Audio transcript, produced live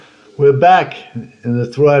We're back in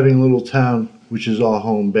the thriving little town, which is our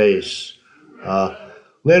home base. Uh,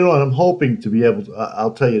 Later on, I'm hoping to be able to.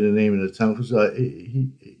 I'll tell you the name of the town because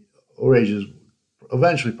Orage is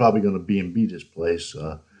eventually probably going to B&B this place.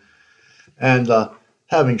 And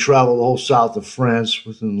Having traveled the whole south of France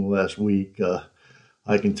within the last week,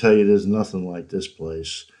 I can tell you there's nothing like this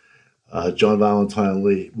place. John Valentine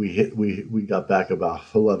Lee, we got back about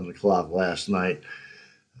 11 o'clock last night,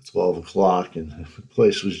 12 o'clock, and the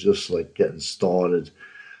place was just like getting started.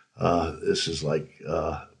 This is like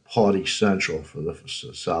party central for the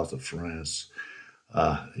south of France.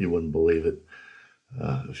 You wouldn't believe it.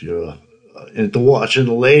 If you're into watching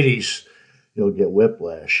the ladies, you'll get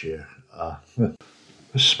whiplash here.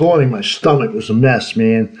 This morning, my stomach was a mess,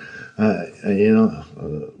 man. I don't know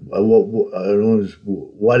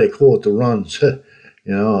why they call it the runs,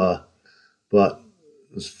 but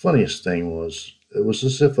the funniest thing was, it was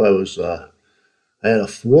as if I had a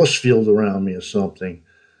force field around me or something.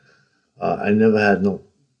 I never had no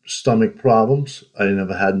stomach problems. I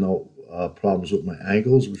never had no problems with my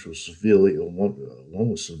ankles, which was one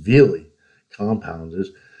was severely compounded.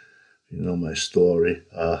 You know my story.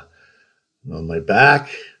 On my back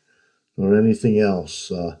or anything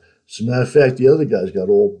else. As a matter of fact, the other guys got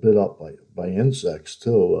all bit up by insects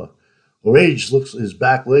too. His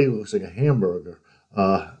back leg looks like a hamburger.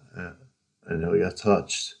 I never got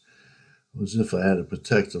touched. It was as if I had a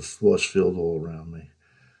protective force field all around me.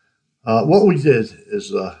 What we did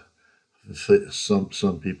is,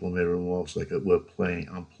 some people may remark like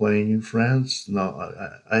I'm playing in France. No,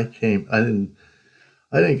 I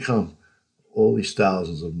didn't come all these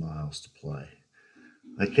thousands of miles to play.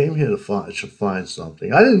 I came here to find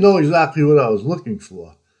something. I didn't know exactly what I was looking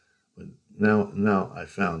for, but now I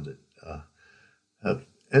found it. Have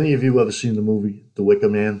any of you ever seen the movie The Wicker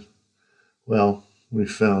Man? Well, we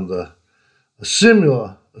found a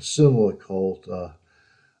similar cult. The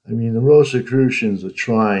Rosicrucians are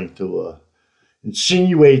trying to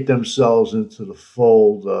insinuate themselves into the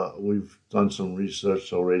fold. We've done some research,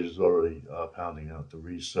 so Ray's already pounding out the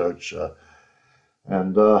research.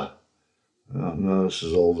 No, this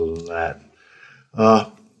is older than that.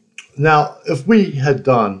 Now, if we had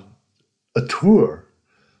done a tour,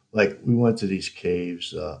 like we went to these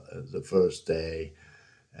caves the first day,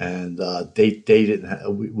 and they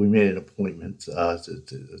didn't. We made an appointment to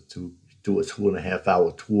do a 2.5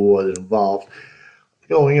 hour tour that involved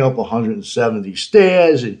going up 170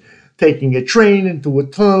 stairs and taking a train into a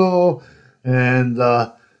tunnel, and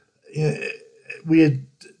we had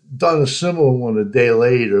done a similar one a day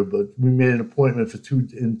later, but we made an appointment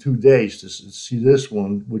in 2 days to see this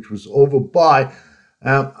one, which was over by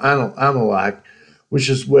Amalak, which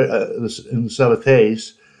is where in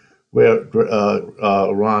Sabarthès, where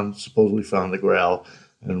Iran supposedly found the Grail,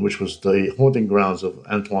 and which was the haunting grounds of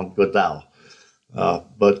Antoine Godal.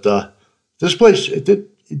 But this place, it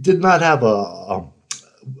did not have a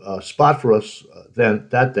spot for us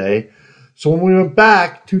that day. So when we went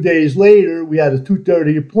back 2 days later, we had a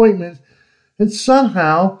 2:30 appointment, and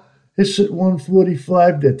somehow it's at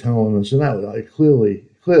 1:45. They're telling us, and that was clearly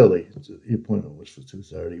the appointment was for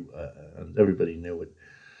 2:30, and everybody knew it.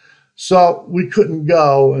 So we couldn't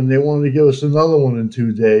go, and they wanted to give us another one in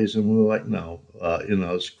 2 days, and we were like, no,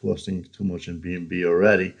 it's costing too much in B&B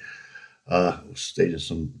already. We stayed at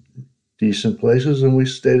some decent places, and we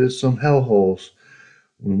stayed at some hellholes,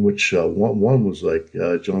 in which one was like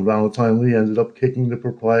John Valentine Lee ended up kicking the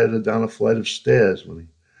proprietor down a flight of stairs when he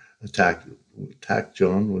attacked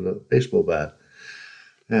John with a baseball bat.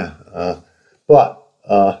 Yeah, but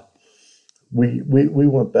we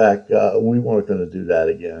went back. We weren't going to do that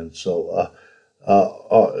again. So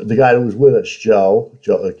the guy who was with us, Joe,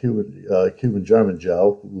 Cuban German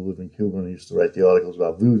Joe, who lived in Cuba and used to write the articles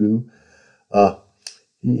about voodoo.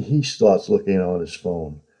 He starts looking on his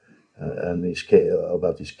phone. And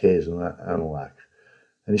about these caves in Amalak,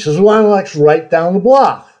 and he says, "Well, Amalak's right down the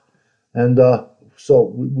block," and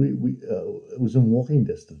so it was in walking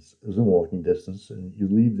distance. And you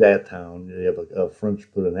leave that town. You have a French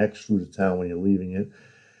put an X through the town when you're leaving it,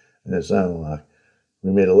 and it's Amalak.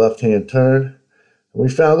 We made a left-hand turn, and we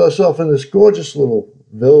found ourselves in this gorgeous little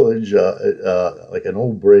village, like an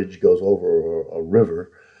old bridge goes over a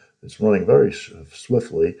river. It's running very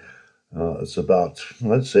swiftly. It's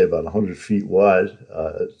I'd say about 100 feet wide.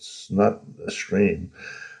 It's not a stream.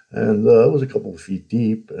 And it was a couple of feet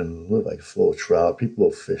deep and like full of trout. People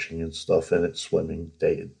were fishing and stuff in it, swimming.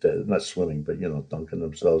 Not swimming, but, dunking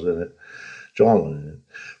themselves in it, drowning in it.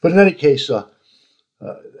 But in any case,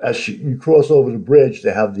 as you cross over the bridge,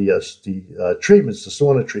 they have the treatments, the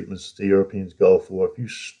sauna treatments the Europeans go for. If you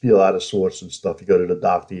feel out of sorts and stuff, you go to the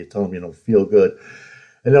doctor, you tell them you don't feel good.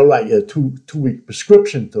 and they'll write you a two-week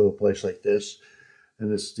prescription to a place like this.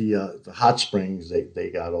 And it's the hot springs they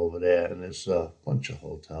got over there, and there's a bunch of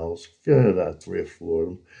hotels, about 3 or 4 of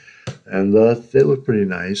them, and they look pretty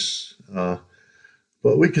nice.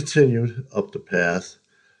 But we continued up the path,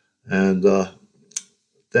 and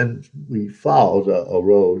then we followed a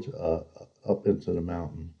road up into the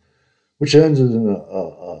mountain, which ended in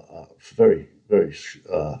a very, very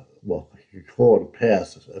well, you could call it a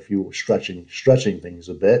path if you were stretching things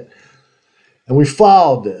a bit. And we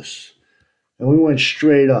followed this, and we went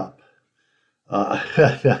straight up.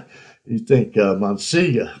 You think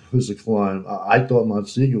Montsegur was a climb? I thought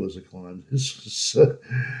Montsegur was a climb. This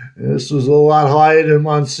was a lot higher than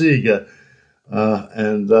Montsegur,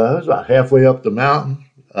 and it was about halfway up the mountain.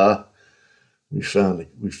 We found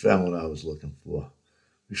what I was looking for.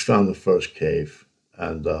 We found the first cave,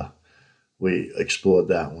 and we explored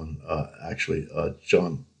that one. Actually,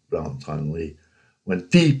 John Valentine Lee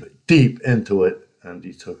went deep into it, and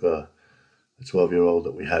he took a 12-year-old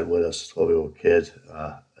that we had with us, a 12-year-old kid,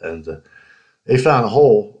 and they found a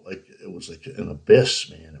hole, like it was like an abyss,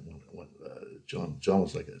 man. John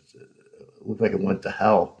was like, it looked like it went to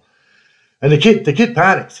hell, and the kid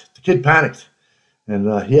panicked. The kid panicked,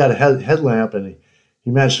 and he had a headlamp, and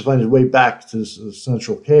he managed to find his way back to the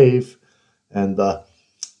central cave, and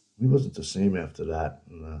he wasn't the same after that.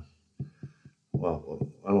 And, well,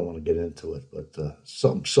 I don't want to get into it, but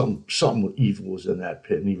something evil was in that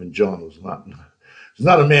pit, and even John was not. He's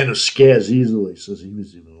not a man who scares easily, so he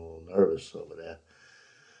was even a little nervous over there.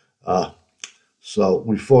 So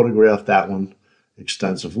we photographed that one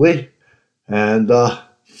extensively, and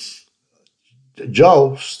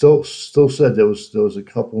Joe still said there was a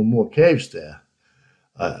couple more caves there,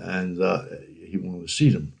 and he wanted to see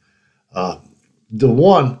them. The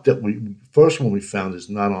first one we found is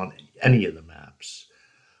not on any of the maps.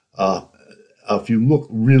 If you look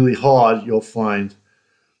really hard, you'll find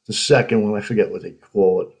the second one. I forget what they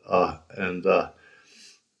call it,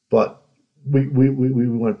 but we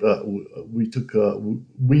went we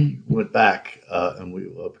went back, and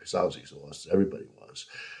because I was exhausted, everybody was,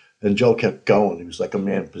 and Joe kept going. He was like a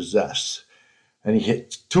man possessed, and he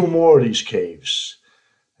hit 2 more of these caves,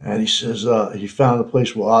 and he says he found a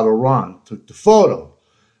place where Otto Rahn took the photo.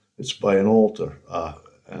 It's by an altar,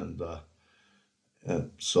 and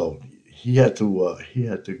so he had to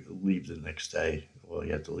leave the next day. Well, he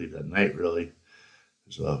had to leave that night, really.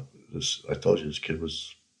 So I told you this kid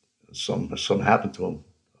was something happened to him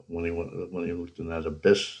when he looked in that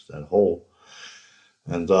abyss, that hole,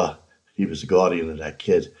 and he was the guardian of that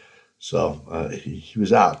kid. So he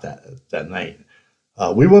was out that night.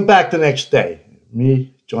 We went back the next day.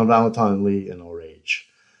 Me, John Valentine Lee, and our age,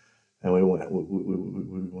 and we went.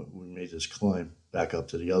 We made this climb back up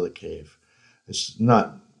to the other cave. It's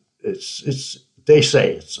not. It's. They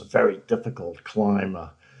say it's a very difficult climb,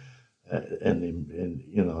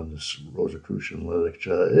 in this Rosicrucian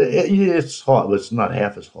literature. It's hard, but it's not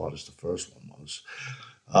half as hard as the first one was.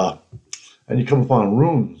 And you come upon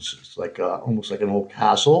ruins. It's like almost like an old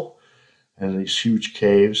castle, and these huge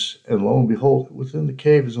caves. And lo and behold, within the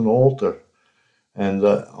cave is an altar, and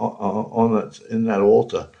in that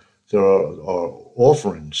altar there are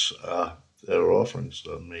offerings. There are offerings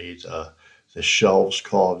that are made. There's shelves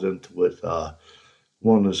carved into it.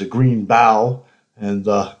 One is a green bough, and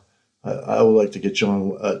I would like to get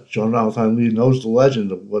John Valentine Lee knows the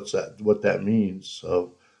legend of what that means.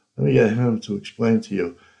 So let me get him to explain to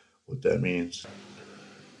you what that means.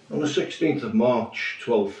 On the 16th of March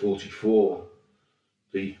 1244,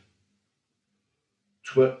 the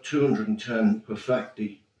 210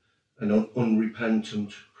 perfecti and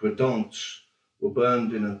unrepentant credants were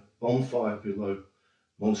burned in a bonfire below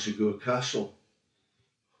Montsegur Castle,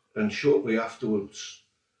 and shortly afterwards,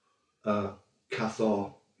 a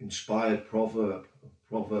Cathar-inspired proverb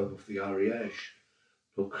of the Ariège,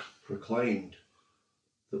 proclaimed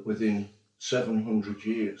that within 700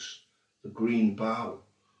 years, the green bough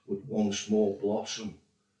would once more blossom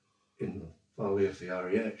in the valley of the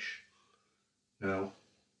Ariège. Now,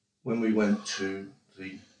 when we went to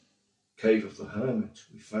the Cave of the Hermit,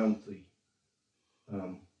 we found the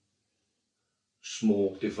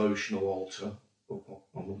small devotional altar up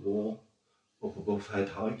on the wall, up above head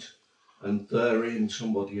height, and therein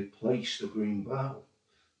somebody had placed a green bough,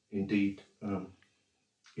 indeed, in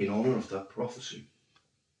honour of that prophecy.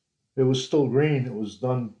 It was still green. It was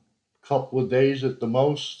done a couple of days at the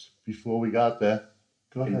most before we got there.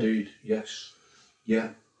 Go ahead. Indeed, yes. Yeah,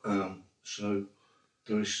 so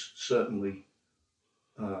there is certainly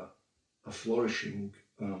a flourishing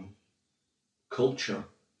culture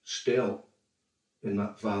still in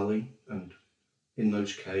that valley and in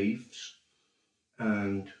those caves,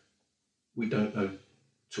 and we don't know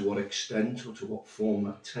to what extent or to what form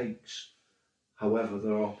that takes. However,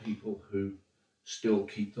 there are people who still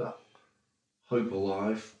keep that hope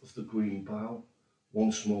alive of the green bough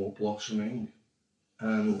once more blossoming.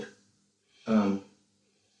 And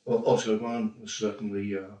well, Otto Mann was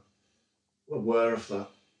certainly aware of that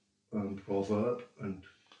proverb, and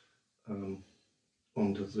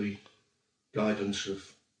under the guidance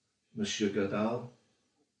of Monsieur Gadal,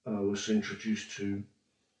 was introduced to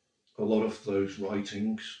a lot of those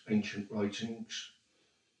writings, ancient writings,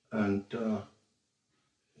 and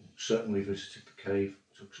certainly visited the cave,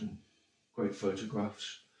 took some great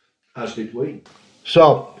photographs, as did we.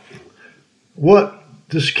 So, what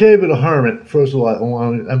this cave of the hermit? First of all, I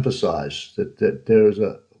want to emphasize that there's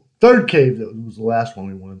a third cave that was the last one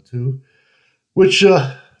we went to, which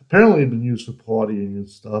apparently had been used for partying and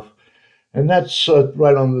stuff. And that's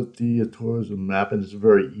right on the tourism map, and it's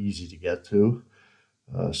very easy to get to.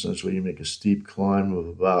 Essentially, you make a steep climb of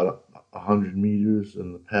about 100 meters,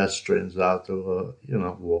 and the path straightens out to,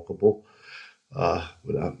 walkable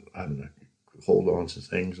without having to hold on to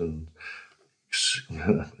things and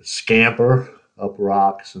scamper up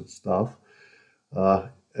rocks and stuff.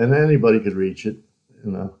 And anybody could reach it,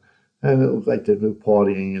 you know. And it looked like they were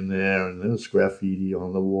partying in there, and there was graffiti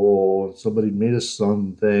on the wall, and somebody made a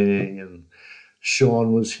sun thing, and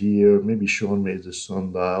Sean was here. Maybe Sean made the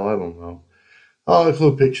sundial, I don't know. I'll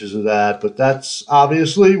include pictures of that, but that's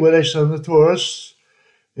obviously where they send the tourists,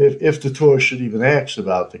 if the tourists should even ask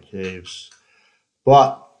about the caves.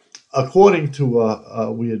 But according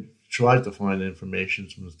to, we had tried to find information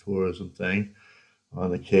from the tourism thing on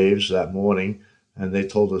the caves that morning, and they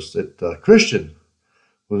told us that Christian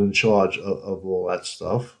was in charge of all that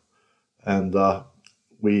stuff, and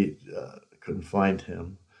we couldn't find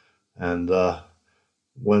him. And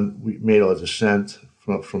when we made our descent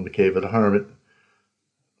from the Cave of the Hermit,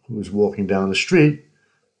 who was walking down the street,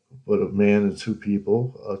 but a man and two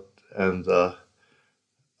people, and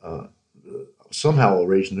somehow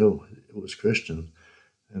Orage knew it was Christian,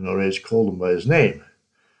 and Orage called him by his name,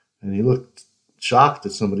 and he looked shocked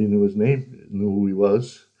that somebody knew his name, knew who he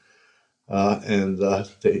was. And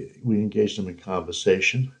we engaged him in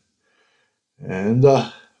conversation. And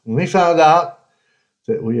when we found out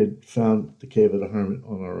that we had found the Cave of the Hermit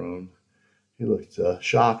on our own, he looked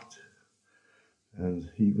shocked. And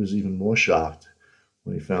he was even more shocked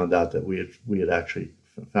when he found out that we had actually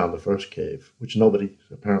found the first cave, which nobody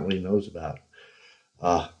apparently knows about.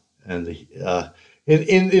 And in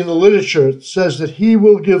the literature, it says that he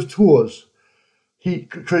will give tours.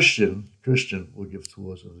 Christian will give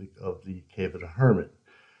tours of the Cave of the Hermit.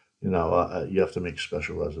 You know, you have to make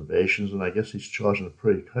special reservations, and I guess he's charging a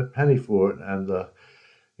pretty penny for it. And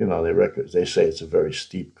they say it's a very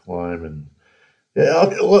steep climb, and yeah,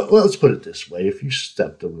 okay, let's put it this way: if you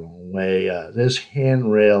step the wrong way, there's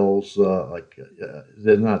handrails.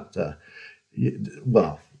 They're not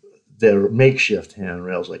they're makeshift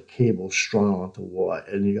handrails, like cables strung onto wood,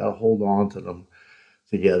 and you got to hold on to them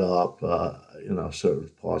to get up, certain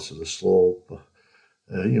parts of the slope.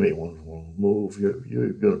 You may want to move. You're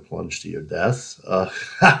going to plunge to your death.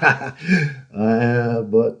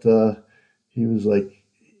 But he was like,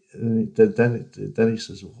 then he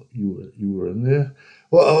says, well, you were in there?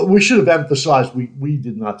 Well, we should have emphasized we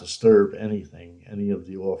did not disturb any of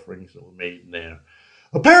the offerings that were made in there.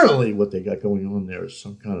 Apparently, what they got going on there is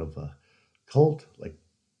some kind of a cult, like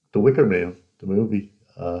The Wicker Man, the movie.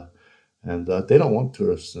 And they don't want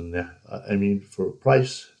tourists in there. I mean, for a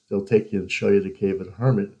price, they'll take you and show you the Cave of the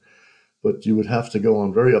Hermit. But you would have to go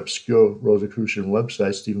on very obscure Rosicrucian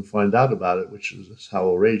websites to even find out about it, which is how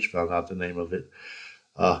Orage found out the name of it.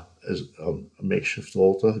 As a makeshift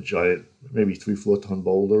altar, a giant, maybe 3-4 ton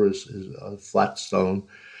boulder is a flat stone,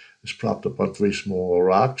 is propped up on 3 smaller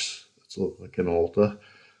rocks. It's like an altar.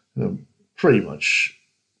 And I'm pretty much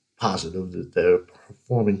positive that they're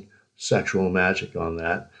performing sexual magic on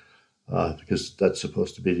that. Because that's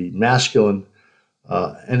supposed to be the masculine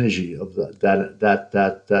energy of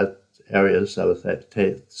that area.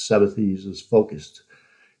 Sabarthès is focused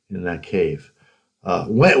in that cave.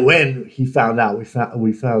 When he found out, we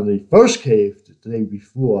found the first cave the day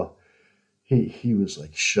before. He was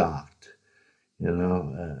like shocked,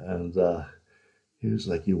 and he was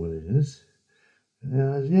like, "You went in it?"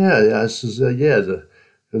 Yeah. I says, "Yeah."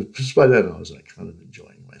 Just by then, I was like kind of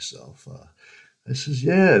enjoying myself. I says,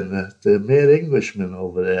 yeah, and the mad Englishman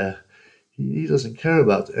over there, he doesn't care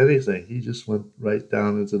about anything. He just went right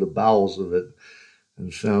down into the bowels of it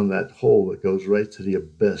and found that hole that goes right to the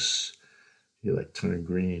abyss. He like turned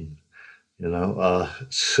green,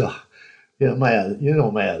 So, yeah,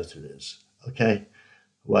 what my attitude is, okay?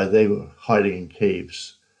 while they were hiding in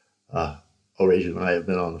caves. Orage and I have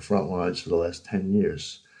been on the front lines for the last 10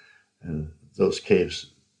 years, and those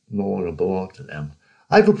caves no longer belong to them.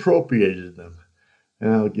 I've appropriated them,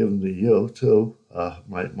 and I'll give them to you too,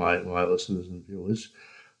 my listeners and viewers.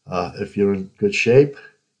 If you're in good shape,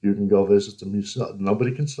 you can go visit them yourself.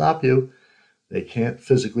 Nobody can stop you. They can't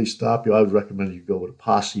physically stop you. I would recommend you go with a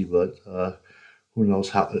posse, but who knows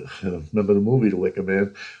how? Remember the movie The Wicker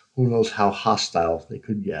Man? Who knows how hostile they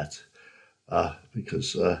could get?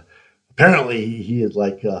 Because apparently he had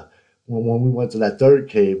when we went to that third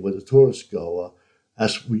cave where the tourists go.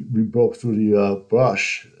 As we broke through the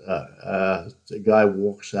brush, the guy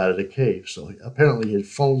walks out of the cave. So apparently he had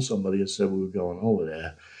phoned somebody and said we were going over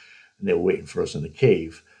there, and they were waiting for us in the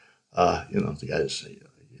cave. The guy just said,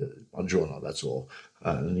 "Buongiorno," that's all,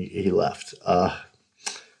 and he left.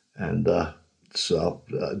 So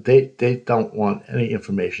they don't want any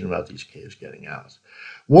information about these caves getting out.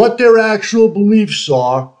 What their actual beliefs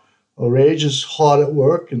are, Rage is hard at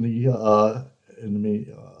work in the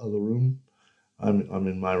other room. I'm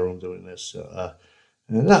in my room doing this,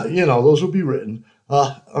 and those will be written.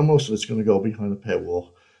 Most of it's going to go behind the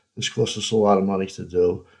paywall. This costs us a lot of money to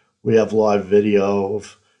do. We have live video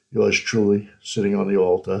of yours truly sitting on the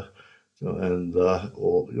altar, and we're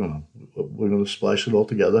going to splice it all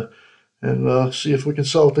together and see if we can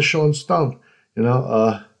sell it to Sean Stone.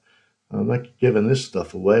 I'm not giving this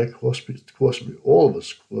stuff away. It cost me all of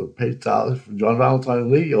us paid thousands. John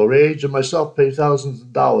Valentine Lee, Rage, and myself paid thousands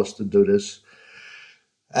of dollars to do this.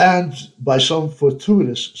 And by some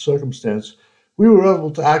fortuitous circumstance, we were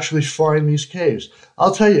able to actually find these caves.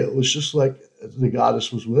 I'll tell you, it was just like the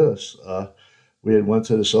goddess was with us. We had went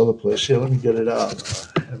to this other place. Here, let me get it out.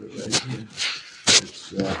 I have it right here.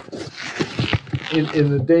 It's, in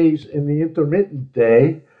the intermittent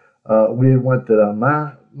day, we had went to the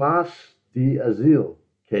Mas de Azil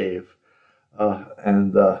cave,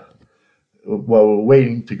 and while we're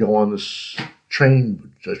waiting to go on this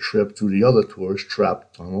train trip through the other tourist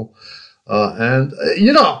trap tunnel,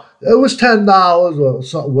 it was $10 or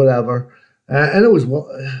something, whatever, and it was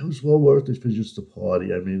well worth it for just a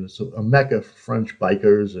party. I mean, it's a mecca for French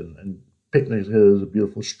bikers and picnics. There's a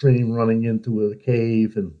beautiful stream running into a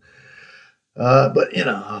cave, and and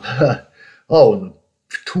the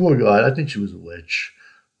tour guide, I think she was a witch.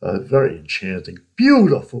 Very enchanting,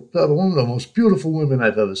 beautiful, one of the most beautiful women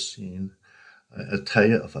I've ever seen. I tell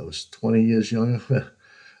you, if I was 20 years younger,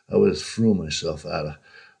 I would have threw myself at her.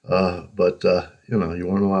 But you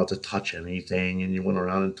weren't allowed to touch anything, and you went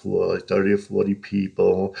around and toured like 30 or 40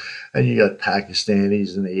 people, and you got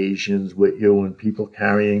Pakistanis and Asians with you, and people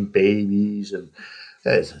carrying babies, and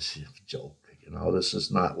it's a joke. This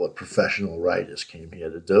is not what professional writers came here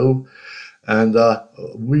to do. And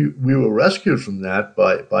we were rescued from that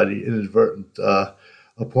by the inadvertent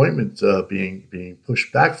appointment being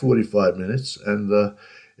pushed back 45 minutes. And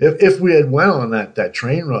if we had went on that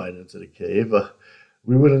train ride into the cave,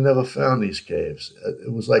 we would have never found these caves.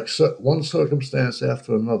 It was like one circumstance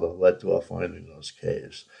after another led to our finding those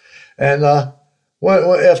caves. And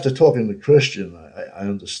after talking to Christian, I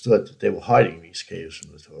understood that they were hiding these caves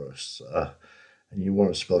from the tourists. And you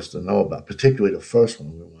weren't supposed to know about, particularly the first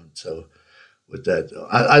one we went to. With that,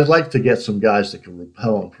 I'd like to get some guys that can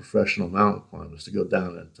rappel on professional mountain climbers to go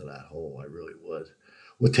down into that hole. I really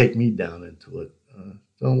would take me down into it.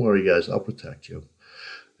 Don't worry, guys, I'll protect you.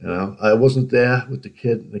 I wasn't there with the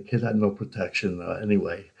kid. The kid had no protection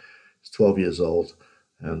anyway. He's 12 years old,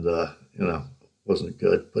 and wasn't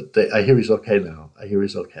good. But I hear he's okay now. I hear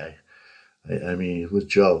he's okay. I mean, with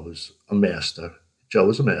Joe, who's a master. Joe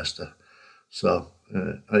is a master. So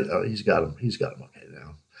he's got him. He's got him okay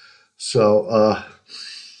now. So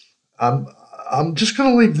I'm just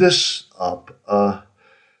going to leave this up.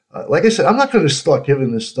 Like I said, I'm not going to start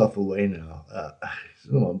giving this stuff away now.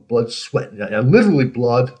 Blood, sweat, literally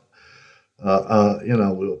blood. We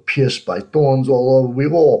were pierced by thorns all over. We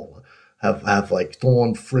all have like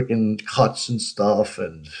thorn freaking cuts and stuff.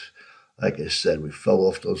 And like I said, we fell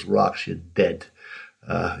off those rocks. You're dead.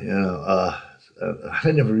 I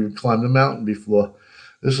never even climbed a mountain before.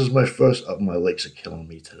 This is my first. Oh, my legs are killing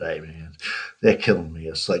me today, man. They're killing me.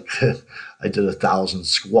 It's like I did 1,000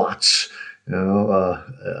 squats,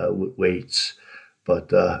 with weights.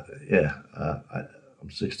 But I'm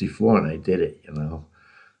 64 and I did it,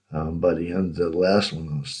 By the end of the last one,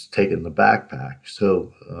 I was taking the backpacks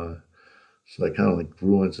too. So I kind of like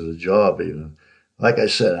grew into the job even. Like I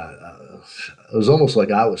said, it was almost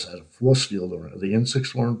like I was at a force field around. The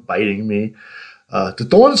insects weren't biting me. The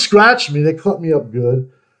thorns scratched me. They cut me up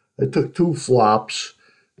good. I took 2 flops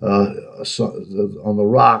on the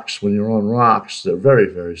rocks. When you're on rocks, they're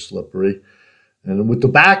very, very slippery. And with the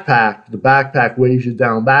backpack weighs you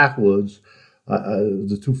down backwards.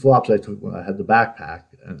 The two flops I took when I had the backpack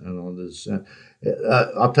and on this,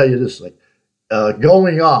 I'll tell you this: like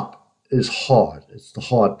going up is hard; it's the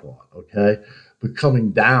hard part, okay. But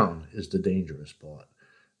coming down is the dangerous part.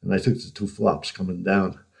 And I took the two flops coming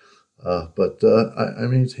down, but I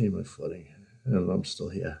maintained my footing, and I'm still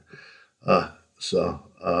here. So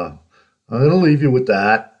I'm going to leave you with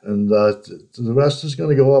that, and the rest is going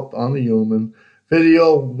to go up on the human.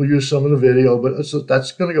 Video, we'll use some of the video, but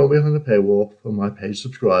that's going to go behind the paywall for my paid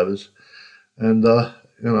subscribers. And,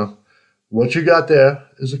 what you got there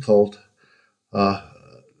is a cult. Uh,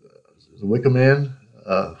 the Wicker Man,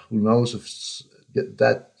 who knows if get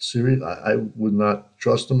that serious, I would not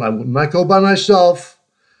trust him. I would not go by myself.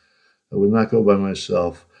 I would not go by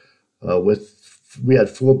myself. We had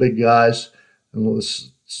four big guys, and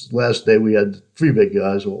this last day we had three big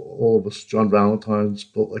guys, all of us. John Valentine's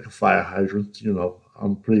built like a fire hydrant.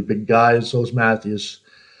 I'm a pretty big guy, and so is Matthews.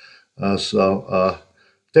 So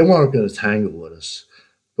they weren't going to tangle with us.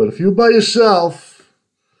 But if you're by yourself,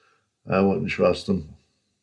 I wouldn't trust them.